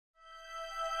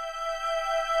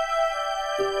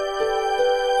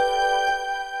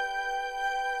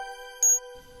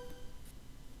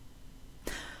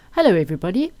Hello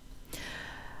everybody,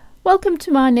 welcome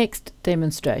to my next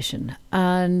demonstration,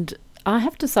 and I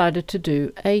have decided to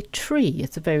do a tree.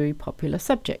 It's a very popular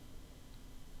subject.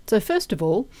 So first of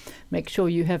all, make sure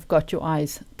you have got your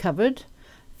eyes covered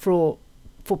for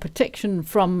protection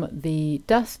from the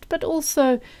dust, but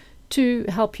also to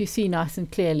help you see nice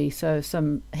and clearly. So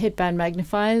some headband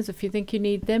magnifiers if you think you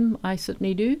need them. I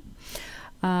certainly do,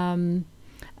 and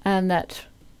that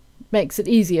makes it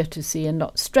easier to see and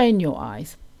not strain your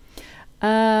eyes.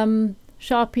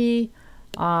 Sharpie,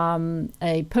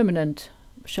 a permanent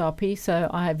Sharpie, so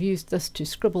I have used this to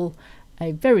scribble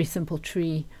a very simple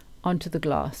tree onto the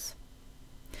glass.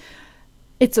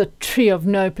 It's a tree of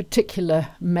no particular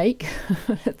make.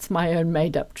 It's my own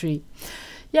made-up tree.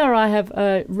 Here I have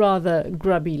a rather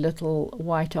grubby little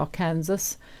white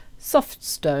Arkansas soft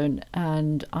stone,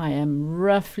 and I am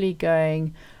roughly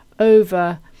going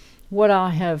over what I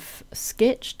have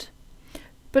sketched,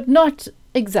 but not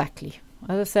exactly.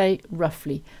 As I say,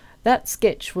 roughly. That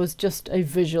sketch was just a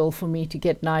visual for me to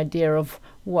get an idea of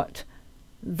what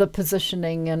the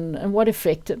positioning and what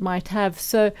effect it might have.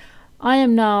 So I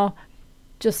am now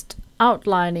just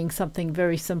outlining something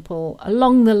very simple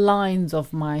along the lines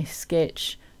of my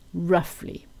sketch,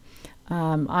 roughly.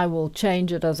 I will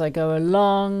change it as I go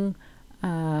along,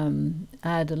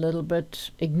 add a little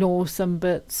bit, ignore some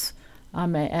bits. I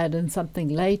may add in something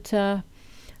later.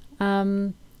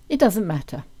 It doesn't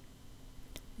matter.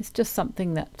 It's just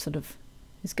something that sort of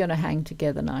is going to hang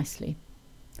together nicely.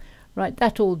 Right,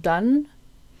 that all done.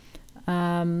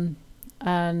 And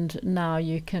now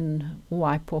you can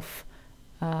wipe off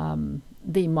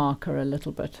the marker a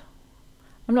little bit.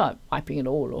 I'm not wiping it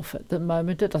all off at the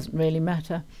moment. It doesn't really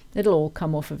matter. It'll all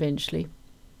come off eventually.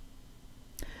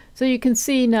 So you can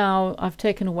see now I've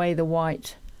taken away the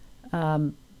white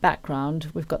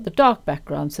background. We've got the dark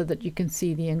background so that you can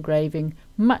see the engraving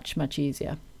much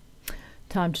easier.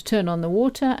 Time to turn on the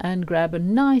water and grab a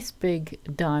nice big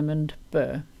diamond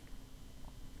burr.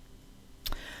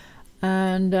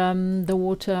 And the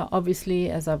water, obviously,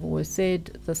 as I've always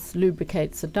said, this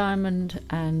lubricates the diamond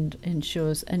and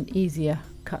ensures an easier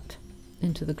cut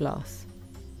into the glass.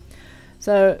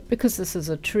 So because this is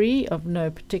a tree of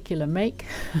no particular make,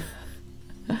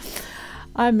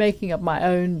 I'm making up my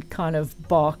own kind of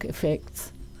bark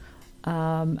effects,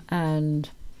 and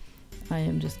I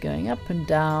am just going up and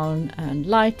down and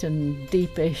light and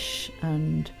deepish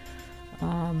and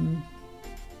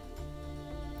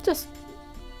just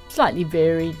slightly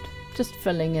varied, just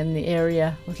filling in the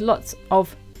area with lots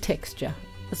of texture.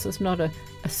 This is not a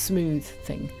smooth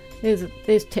thing.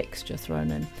 There's texture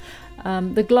thrown in.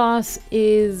 The glass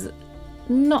is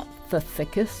not the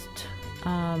thickest.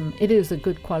 It is a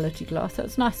good quality glass. So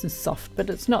it's nice and soft, but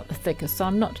it's not the thickest, so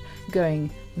I'm not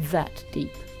going that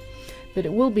deep. But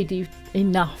it will be deep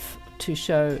enough to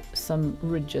show some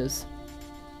ridges.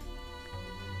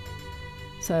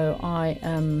 So I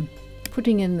am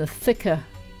putting in the thicker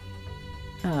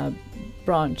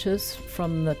branches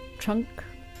from the trunk.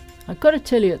 I've got to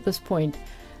tell you at this point,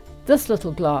 this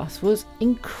little glass was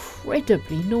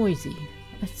incredibly noisy.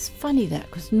 It's funny that,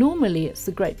 because normally it's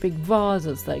the great big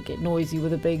vases that get noisy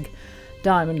with a big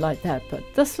diamond like that, but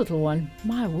this little one,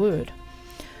 my word.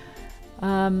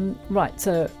 Right,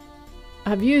 so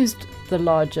I've used the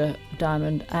larger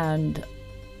diamond, and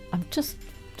I'm just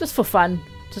for fun,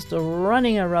 just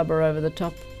running a rubber over the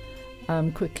top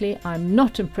quickly. I'm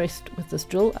not impressed with this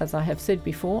drill, as I have said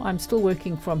before. I'm still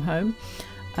working from home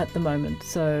at the moment,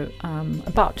 so I'm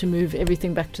about to move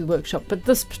everything back to the workshop, but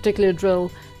this particular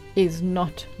drill is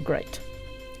not great,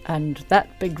 and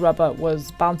that big rubber was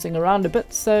bouncing around a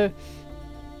bit, so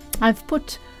I've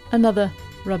put another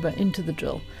rubber into the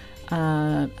drill.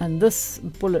 And this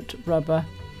bullet rubber,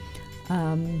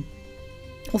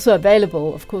 also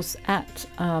available of course at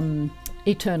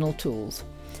Eternal Tools,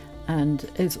 and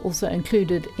is also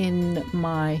included in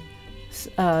my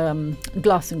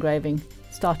glass engraving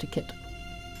starter kit.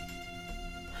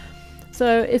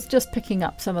 So it's just picking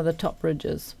up some of the top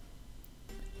ridges,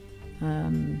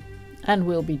 and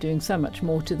we'll be doing so much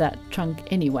more to that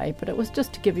trunk anyway, but it was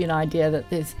just to give you an idea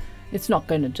that it's not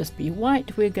going to just be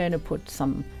white. We're going to put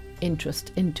some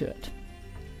interest into it.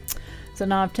 So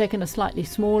now I've taken a slightly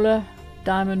smaller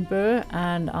diamond burr,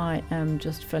 and I am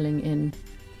just filling in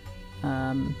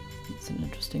it's an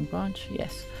interesting branch,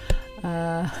 yes.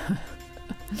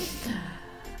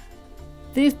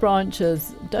 These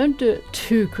branches, don't do it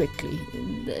too quickly.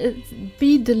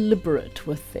 Be deliberate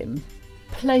with them,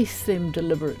 place them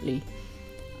deliberately.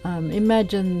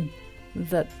 Imagine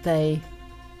that they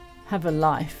have a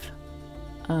life,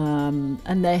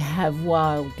 and they have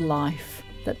wildlife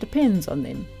that depends on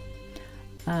them.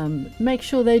 Make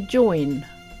sure they join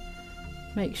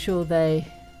make sure they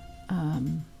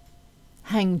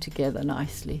hang together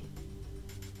nicely.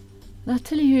 And I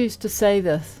tell you who used to say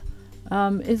this,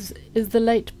 is the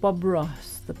late Bob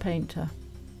Ross, the painter.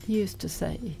 He used to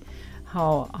say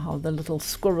how the little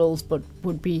squirrels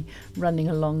would be running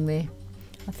along there.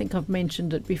 I think I've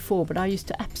mentioned it before, but I used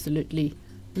to absolutely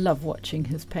love watching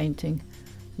his painting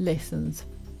lessons.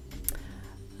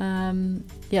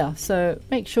 Yeah, so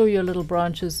make sure your little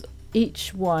branches,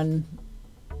 each one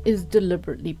is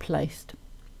deliberately placed.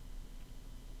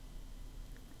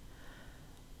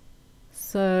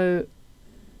 So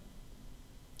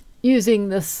using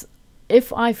this,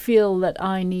 if I feel that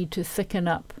I need to thicken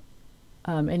up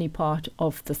any part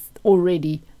of the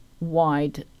already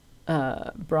wide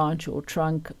branch or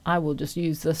trunk, I will just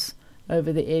use this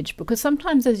over the edge, because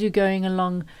sometimes as you're going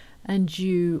along and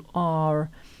you are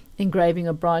engraving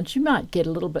a branch, you might get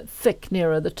a little bit thick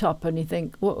nearer the top and you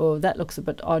think, oh, that looks a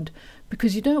bit odd,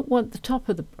 because you don't want the top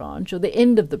of the branch or the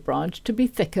end of the branch to be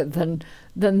thicker than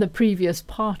the previous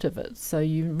part of it. So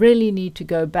you really need to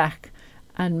go back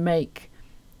and make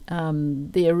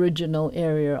the original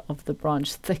area of the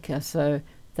branch thicker so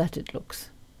that it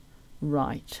looks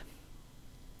right.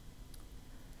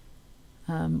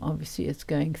 Obviously it's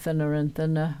going thinner and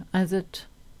thinner as it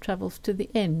travels to the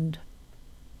end.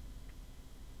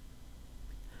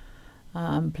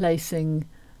 Placing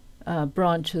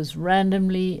branches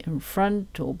randomly in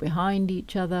front or behind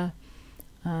each other.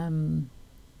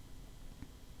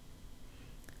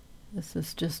 This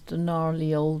is just a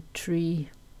gnarly old tree,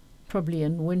 probably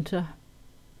in winter.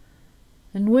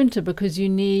 In winter, because you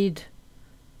need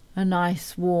a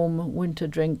nice warm winter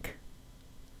drink,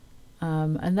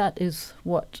 and that is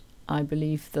what I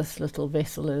believe this little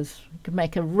vessel is. You can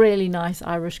make a really nice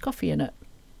Irish coffee in it.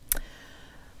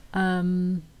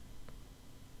 I've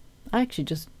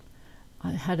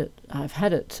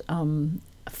had it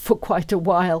for quite a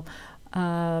while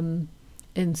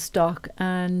in stock,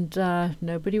 and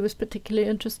nobody was particularly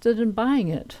interested in buying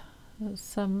it.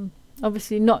 It's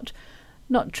obviously not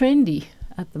trendy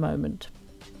at the moment.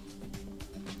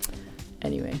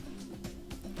 Anyway,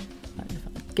 I'll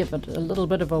give it a little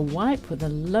bit of a wipe with a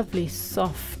lovely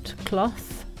soft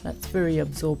cloth that's very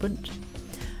absorbent,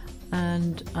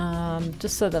 and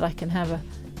just so that I can have a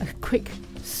quick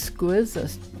squiz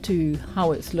as to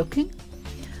how it's looking.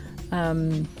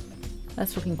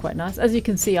 That's looking quite nice. As you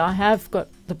can see, I have got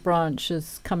the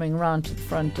branches coming round to the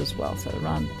front as well, so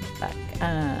round the back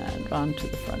and round to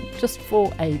the front, just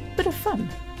for a bit of fun.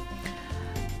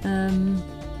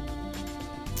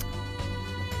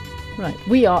 Right,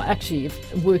 we are actually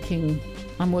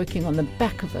I'm working on the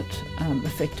back of it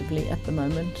effectively at the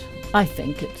moment. I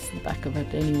think it's the back of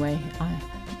it anyway,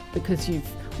 because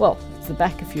it's the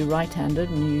back if you're right-handed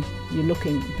and you're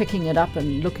picking it up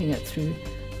and looking at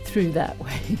through that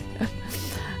way.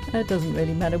 It doesn't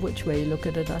really matter which way you look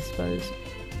at it, I suppose.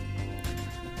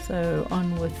 So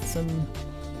on with some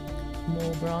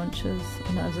more branches,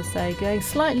 and as I say, going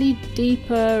slightly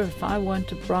deeper. If I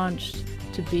want a branch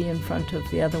to be in front of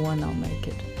the other one, I'll make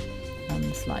it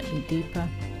slightly deeper.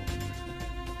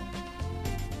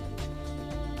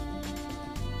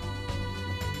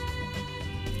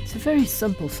 It's a very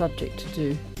simple subject to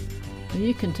do.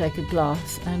 You can take a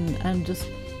glass and just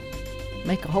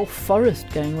make a whole forest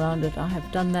going around it. I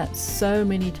have done that so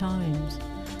many times.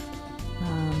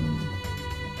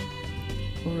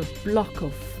 Or a block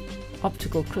of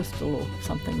optical crystal or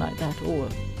something like that, or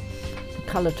a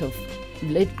cullet of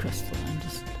lead crystal, and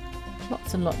just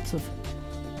lots and lots of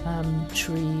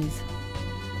trees.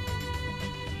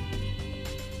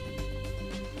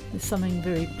 There's something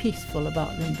very peaceful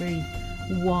about them, very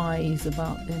wise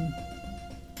about them.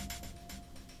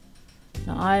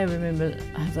 Now I remember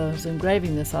as I was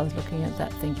engraving this, I was looking at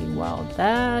that thinking, wow,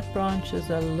 that branch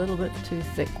is a little bit too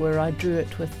thick, where I drew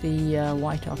it with the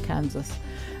white Arkansas.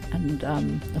 And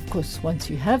of course, once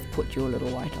you have put your little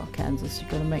white Arkansas,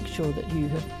 you've got to make sure that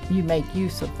you make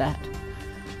use of that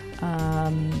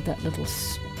little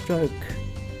stroke.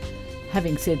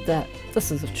 Having said that,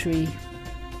 this is a tree.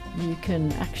 You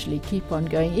can actually keep on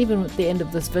going. Even at the end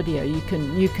of this video, you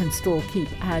can still keep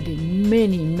adding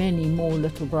many more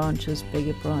little branches,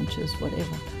 bigger branches,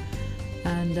 whatever.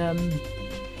 And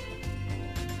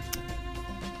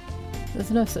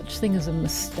there's no such thing as a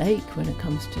mistake when it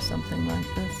comes to something like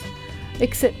this,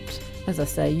 except, as I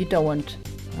say, you don't want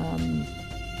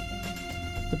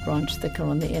the branch thicker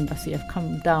on the end. I see I've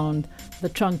come down the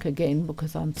trunk again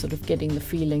because I'm sort of getting the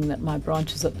feeling that my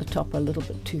branches at the top are a little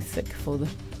bit too thick for the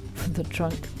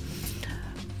trunk.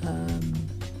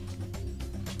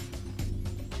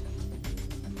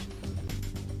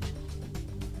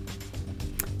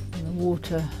 The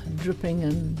water dripping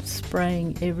and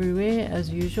spraying everywhere as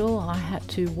usual. I had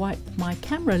to wipe my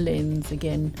camera lens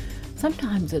again.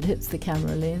 Sometimes it hits the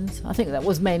camera lens. I think that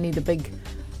was mainly the big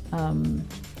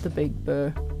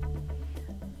burr,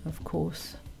 of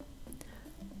course.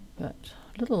 But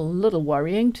little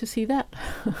worrying to see that.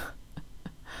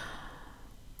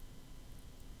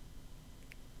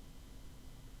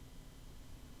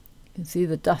 You can see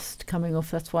the dust coming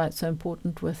off. That's why it's so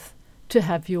important to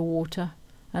have your water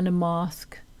and a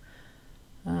mask.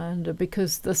 And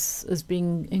because this is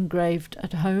being engraved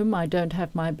at home, I don't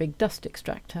have my big dust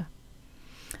extractor.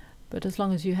 But as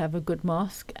long as you have a good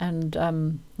mask,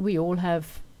 and we all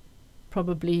have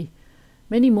probably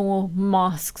many more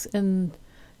masks in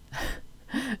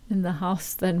the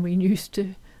house than we used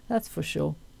to, that's for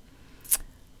sure,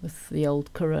 with the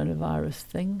old coronavirus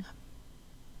thing.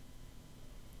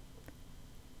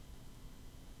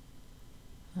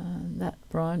 That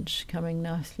branch coming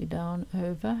nicely down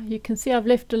over. You can see I've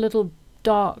left a little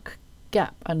dark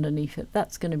gap underneath it.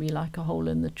 That's going to be like a hole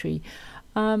in the tree.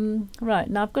 Right,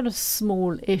 now I've got a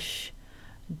small-ish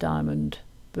diamond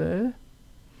burr,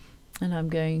 and I'm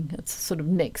going, it's sort of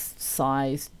next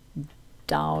size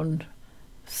down,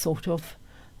 sort of.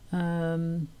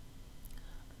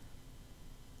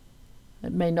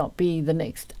 It may not be the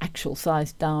next actual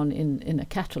size down in a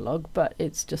catalogue, but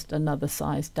it's just another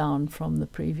size down from the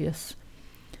previous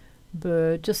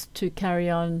burr, just to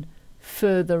carry on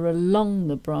further along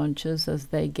the branches as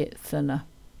they get thinner.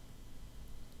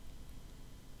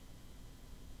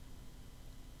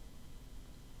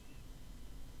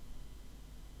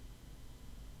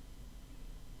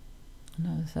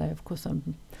 And as I say, of course, I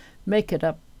make it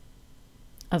up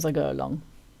as I go along.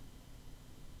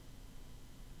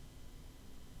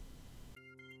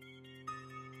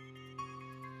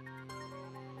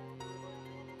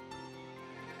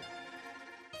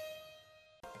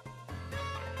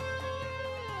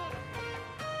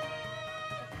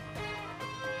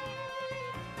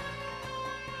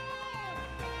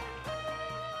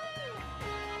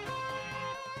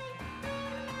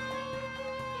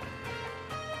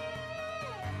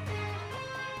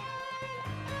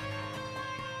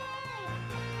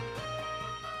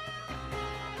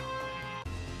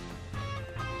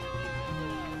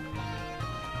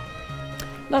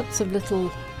 Lots of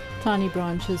little tiny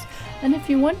branches, and if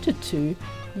you wanted to,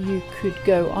 you could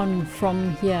go on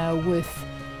from here with,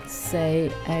 say,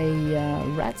 a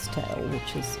rat's tail,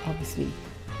 which is obviously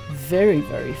very,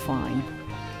 very fine,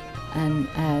 and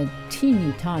add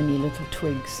teeny tiny little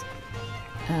twigs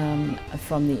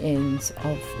from the ends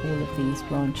of all of these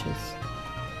branches.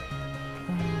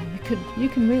 You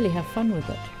can really have fun with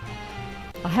it.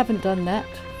 I haven't done that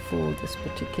for this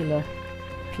particular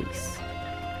piece.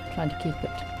 Trying to keep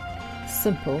it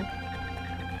simple,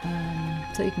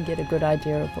 so you can get a good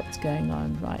idea of what's going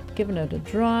on. Right, giving it a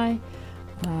dry,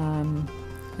 and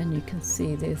you can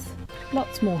see there's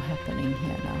lots more happening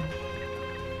here now.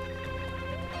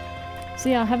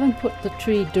 See, I haven't put the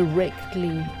tree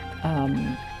directly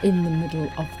in the middle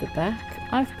of the back.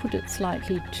 I've put it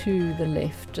slightly to the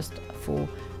left, just for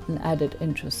an added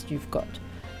interest. You've got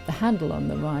the handle on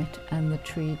the right and the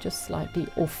tree just slightly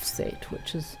offset,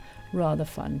 which is rather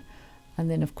fun. And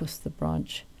then of course the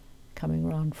branch coming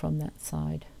around from that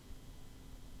side.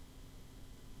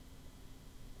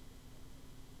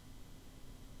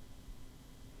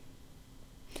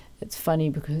 It's funny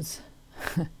because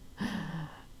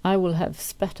I will have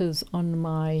spatters on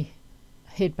my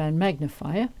headband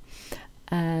magnifier,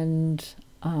 and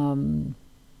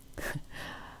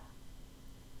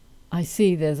I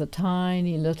see there's a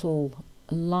tiny little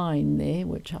line there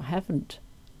which I haven't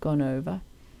gone over.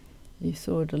 You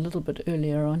saw it a little bit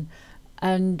earlier on,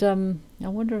 and I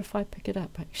wonder if I pick it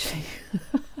up actually.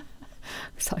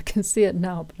 So I can see it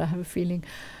now, but I have a feeling,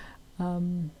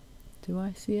 do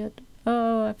I see it?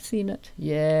 Oh, I've seen it.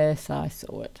 Yes, I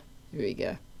saw it. Here we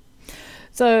go.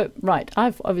 So, right,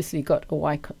 I've obviously got a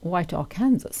white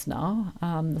Arkansas now.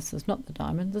 This is not the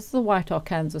diamond, this is the white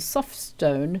Arkansas soft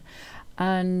stone,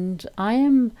 and I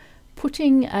am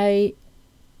putting an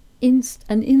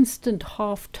instant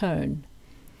half tone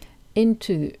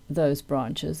into those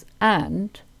branches,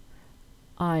 and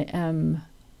I am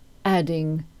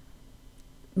adding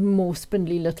more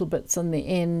spindly little bits on the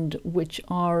end which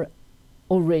are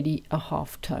already a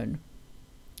half tone.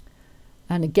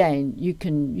 And again, you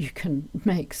can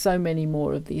make so many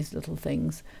more of these little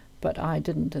things, but I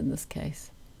didn't in this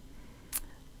case.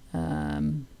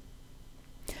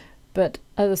 But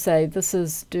as I say, this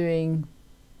is doing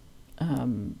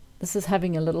this is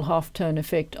having a little half tone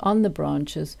effect on the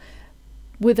branches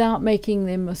without making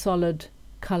them a solid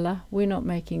colour. We're not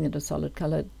making it a solid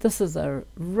colour. This is a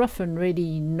rough and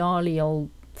ready, gnarly old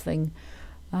thing.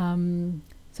 So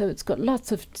it's got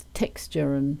lots of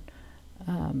texture and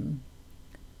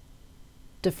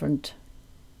different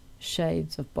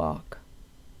shades of bark.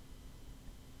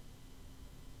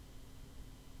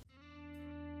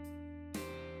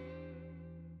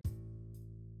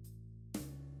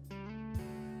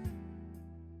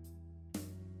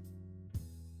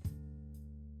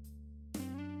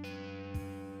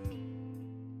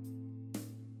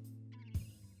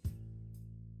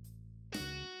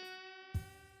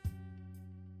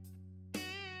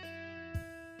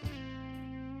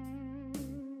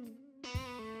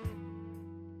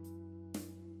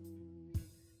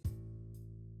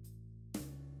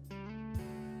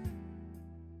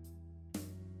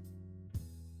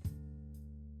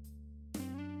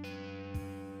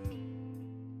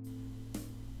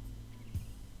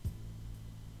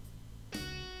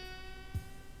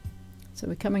 So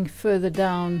we're coming further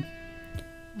down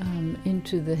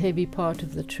into the heavy part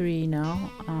of the tree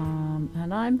now,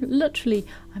 and I'm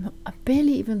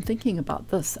barely even thinking about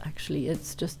this actually.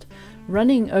 It's just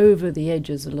running over the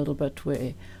edges a little bit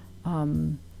where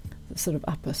the sort of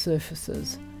upper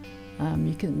surfaces.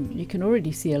 You can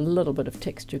already see a little bit of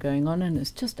texture going on, and it's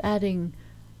just adding,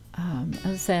 as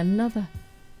I say, another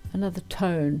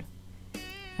tone,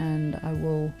 and I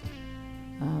will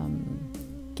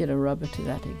get a rubber to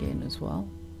that again as well.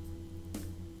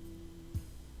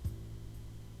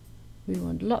 We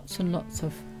want lots and lots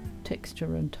of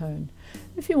texture and tone.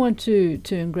 If you want to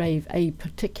engrave a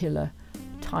particular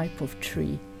type of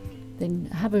tree, then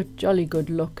have a jolly good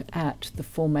look at the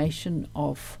formation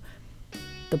of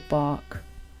the bark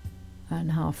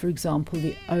and how, for example,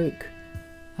 the oak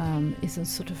is a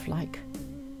sort of like,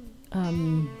 I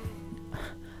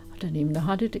don't even know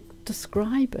how to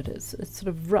describe it. It's sort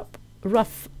of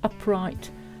rough, upright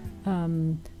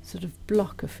sort of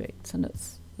block effects, and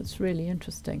it's really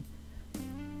interesting.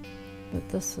 But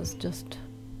this is just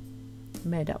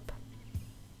made up.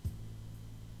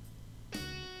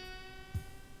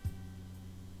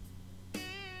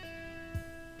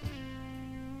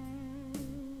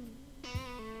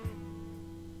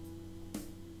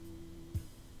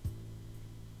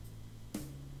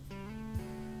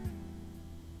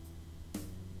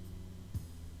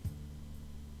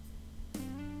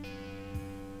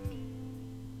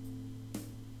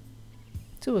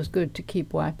 It's always good to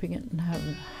keep wiping it and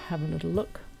have a little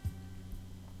look.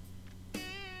 You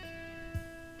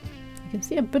can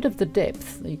see a bit of the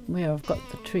depth where I've got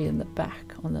the tree in the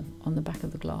back, on the back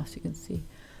of the glass. You can see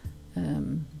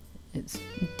it's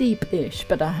deep-ish,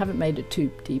 but I haven't made it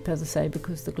too deep, as I say,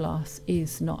 because the glass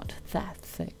is not that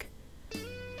thick.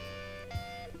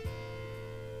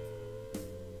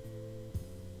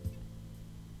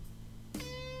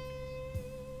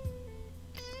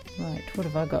 Right, what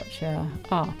have I got here?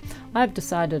 I've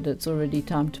decided it's already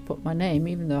time to put my name,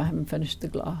 even though I haven't finished the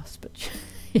glass, but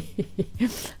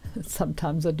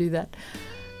sometimes I do that.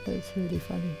 That's really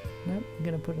funny. Nope, I'm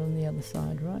going to put it on the other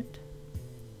side, right?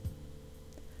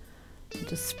 I'll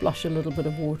just splosh a little bit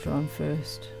of water on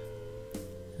first,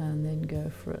 and then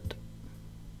go for it.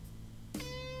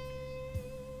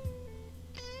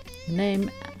 The name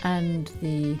and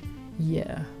the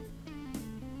year.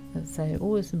 As I say,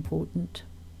 always important.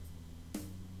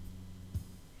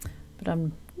 But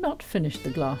I'm not finished the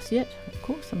glass yet, of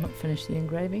course. I'm not finished the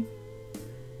engraving.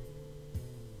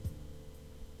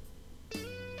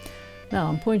 Now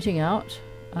I'm pointing out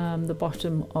the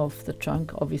bottom of the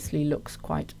trunk obviously looks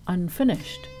quite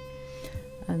unfinished,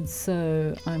 and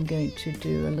so I'm going to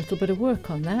do a little bit of work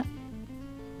on that.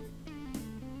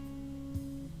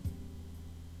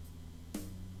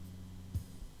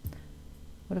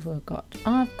 What have I got?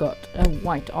 I've got a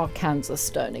white Arkansas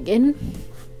stone again.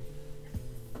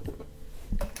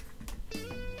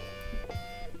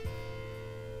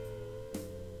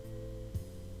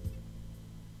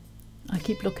 I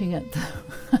keep looking at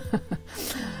the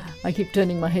I keep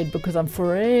turning my head because I'm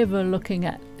forever looking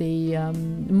at the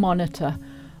monitor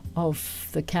of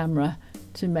the camera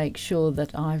to make sure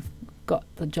that I've got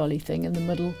the jolly thing in the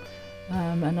middle,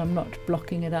 and I'm not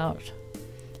blocking it out.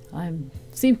 I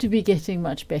seem to be getting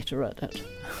much better at it.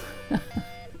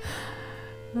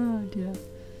 Oh dear.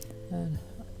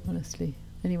 Honestly.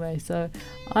 Anyway, so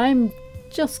I'm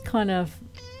just kind of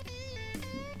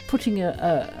putting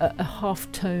a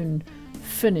half-tone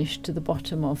finish to the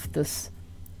bottom of this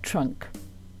trunk.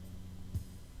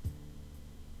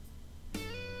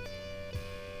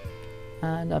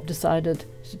 And I've decided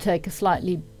to take a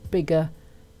slightly bigger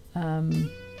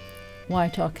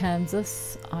white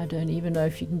Arkansas. I don't even know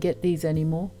if you can get these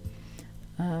anymore.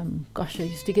 Gosh, I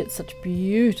used to get such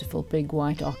beautiful big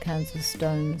white Arkansas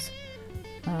stones,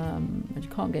 but you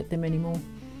can't get them anymore.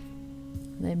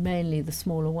 They're mainly the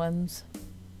smaller ones.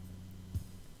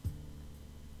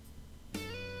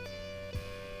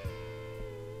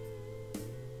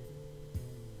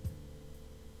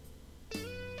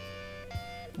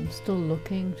 I'm still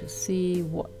looking to see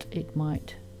what it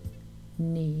might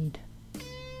need.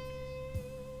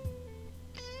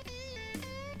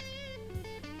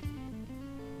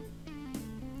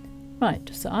 Right,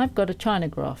 so I've got a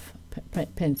Chinagraph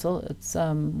pencil. It's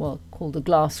well, called a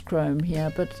glass chrome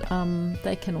here, but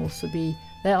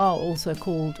they are also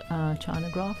called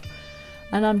Chinagraph.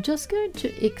 And I'm just going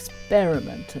to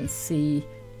experiment and see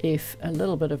if a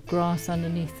little bit of grass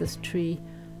underneath this tree,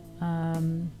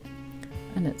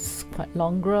 and it's quite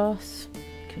long grass,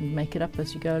 you can make it up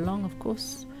as you go along, of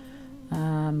course.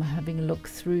 Having a look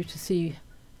through to see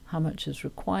how much is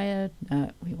required.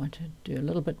 We want to do a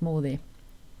little bit more there.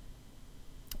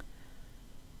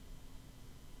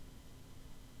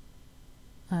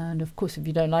 And of course, if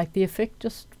you don't like the effect,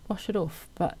 just wash it off.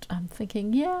 But I'm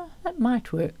thinking, yeah, that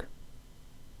might work.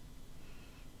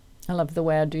 I love the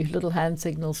way I do little hand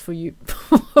signals for you.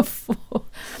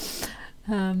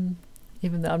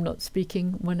 Even though I'm not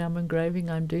speaking when I'm engraving,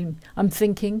 I'm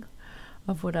thinking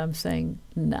of what I'm saying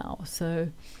now. So,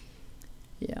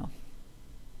 yeah.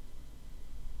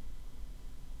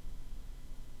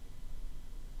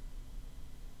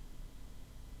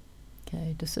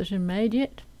 Okay, decision made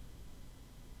yet?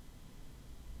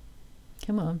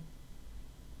 Come on.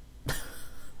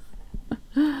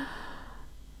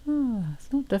 Oh,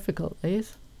 it's not difficult,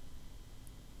 these.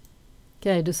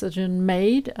 Okay, decision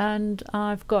made, and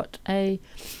I've got a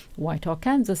white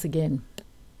Arkansas again.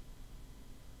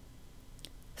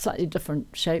 Slightly different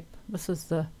shape. This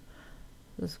is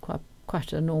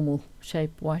quite a normal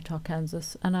shape, white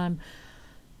Arkansas, and I'm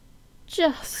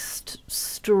just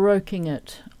stroking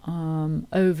it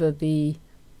over the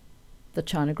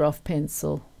Chinagraph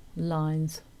pencil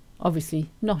lines.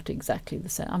 Obviously not exactly the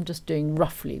same, I'm just doing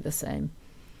roughly the same.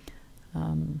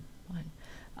 And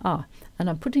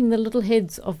I'm putting the little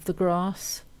heads of the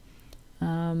grass,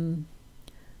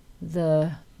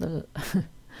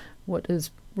 what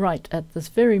is right at this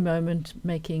very moment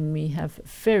making me have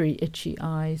very itchy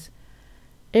eyes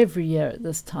every year at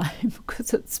this time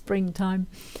because it's springtime,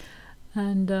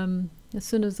 and as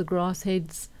soon as the grass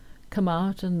heads come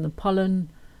out and the pollen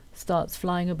starts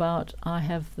flying about, I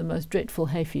have the most dreadful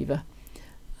hay fever,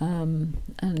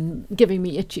 and giving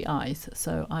me itchy eyes.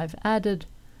 So I've added,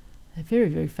 they're very,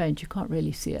 very faint, you can't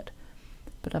really see it,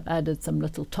 but I've added some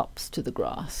little tops to the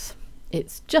grass.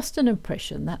 It's just an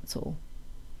impression, that's all.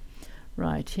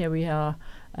 Right, here we are,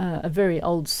 a very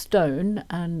old stone,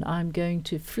 and I'm going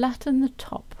to flatten the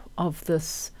top of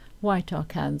this white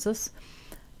Arkansas,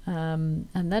 and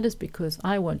that is because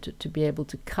I want it to be able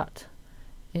to cut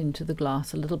into the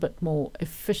glass a little bit more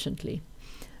efficiently.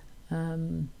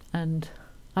 And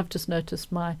I've just noticed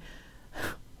my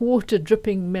water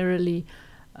dripping merrily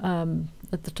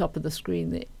at the top of the screen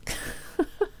there.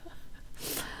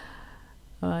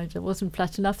 Right, it wasn't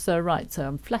flat enough, so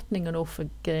I'm flattening it off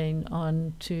again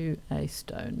onto a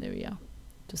stone. There we are,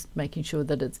 just making sure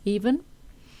that it's even.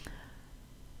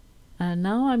 And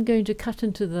now I'm going to cut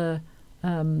into the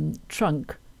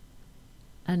trunk,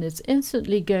 and it's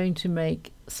instantly going to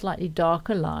make slightly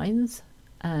darker lines,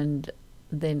 and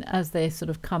then as they sort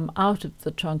of come out of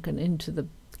the trunk and into the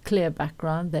clear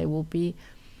background, they will be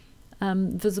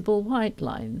visible white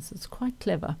lines. It's quite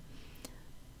clever.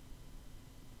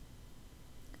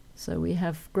 So we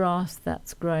have grass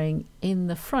that's growing in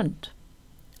the front.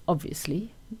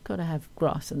 Obviously, you've got to have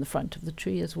grass in the front of the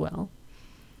tree as well.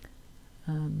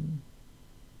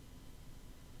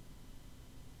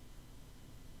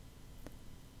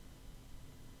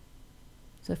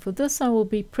 So for this I will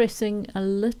be pressing a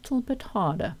little bit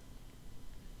harder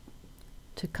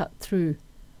to cut through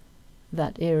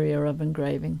that area of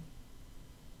engraving.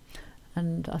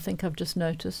 And I think I've just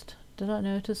noticed, did I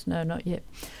notice? No, not yet.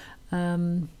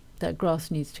 That grass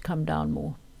needs to come down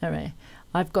more. Anyway,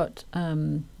 I've got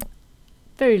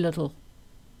very little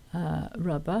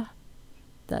rubber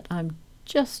that I'm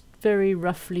just very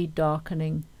roughly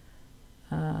darkening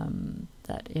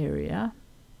that area.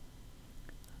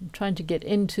 I'm trying to get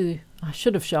into, I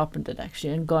should have sharpened it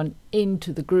actually and gone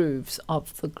into the grooves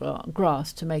of the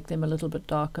grass to make them a little bit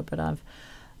darker, but I've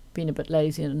been a bit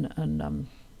lazy and I'm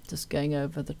just going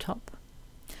over the top.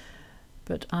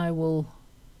 But I will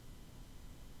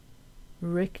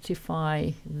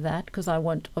rectify that because I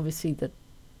want obviously the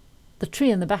tree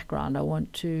in the background I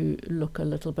want to look a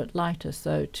little bit lighter,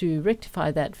 so to rectify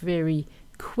that very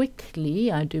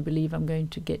quickly, I do believe I'm going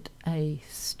to get a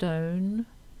stone.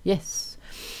 Yes,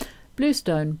 blue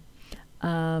stone.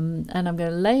 And I'm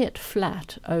going to lay it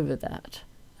flat over that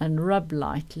and rub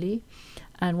lightly.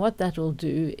 And what that will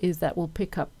do is that will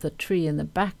pick up the tree in the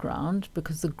background,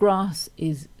 because the grass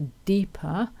is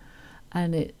deeper,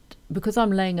 and because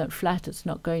I'm laying it flat, it's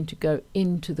not going to go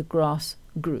into the grass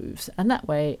grooves, and that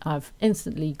way I've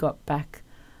instantly got back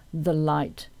the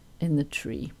light in the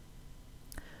tree.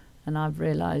 And I've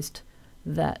realized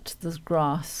that this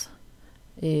grass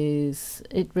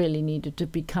it really needed to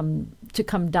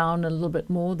come down a little bit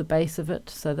more, the base of it,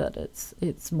 so that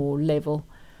it's more level.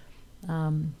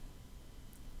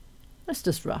 It's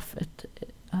just rough,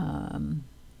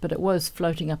 but it was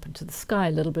floating up into the sky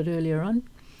a little bit earlier on.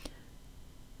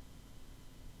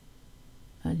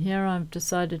 And here I've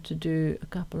decided to do a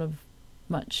couple of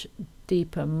much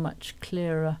deeper, much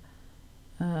clearer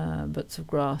bits of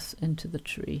grass into the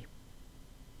tree.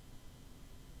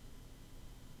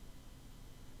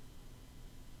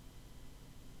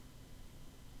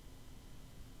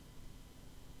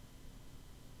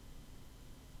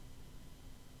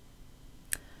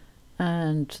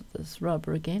 And this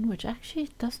rubber again, which actually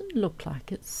doesn't look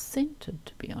like it's scented,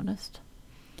 to be honest.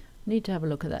 Need to have a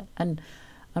look at that. And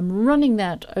I'm running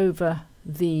that over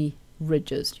the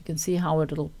ridges. You can see how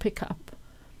it'll pick up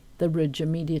the ridge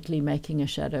immediately, making a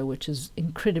shadow, which is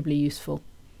incredibly useful,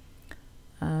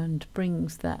 and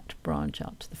brings that branch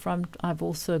out to the front. I've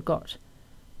also got,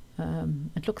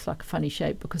 it looks like a funny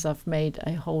shape because I've made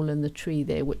a hole in the tree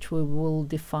there, which we will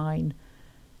define.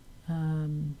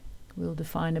 We'll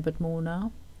define a bit more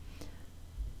now.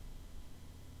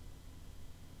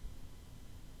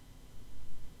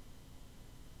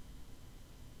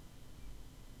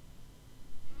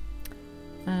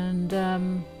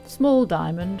 And small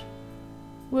diamond,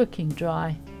 working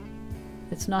dry.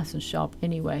 It's nice and sharp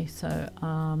anyway, so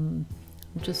I'm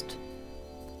just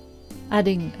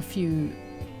adding a few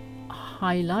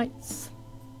highlights.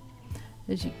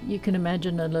 As you can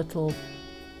imagine, a little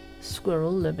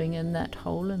squirrel living in that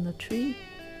hole in the tree.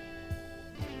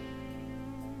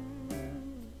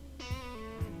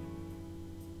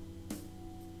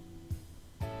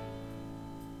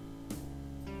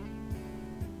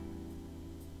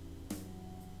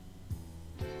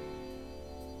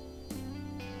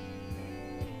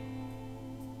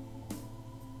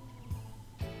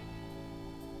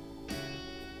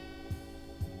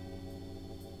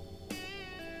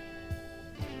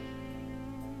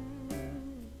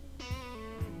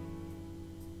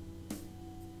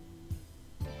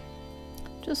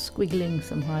 Just squiggling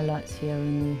some highlights here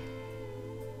and there.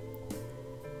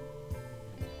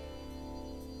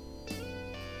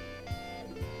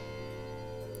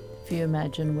 If you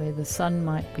imagine where the sun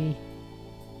might be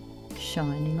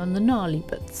shining on the gnarly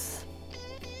bits.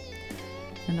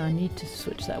 And I need to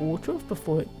switch that water off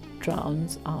before it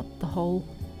drowns out the whole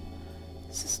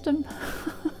system.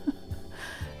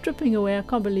 Dripping away, I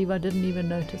can't believe I didn't even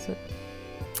notice it.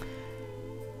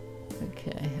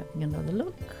 Okay, having another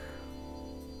look.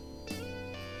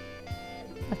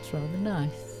 That's rather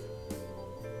nice.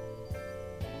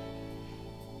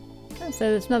 And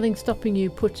so there's nothing stopping you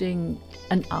putting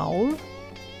an owl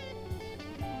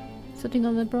sitting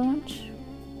on the branch.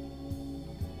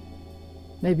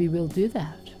 Maybe we'll do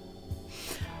that.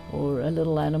 Or a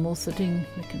little animal sitting,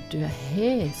 we could do a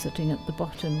hare sitting at the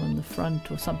bottom on the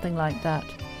front or something like that.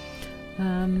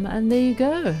 And there you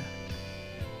go.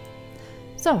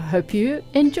 So I hope you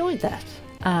enjoyed that,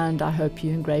 and I hope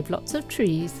you engrave lots of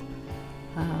trees.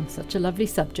 Such a lovely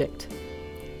subject.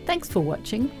 Thanks for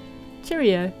watching.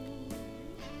 Cheerio.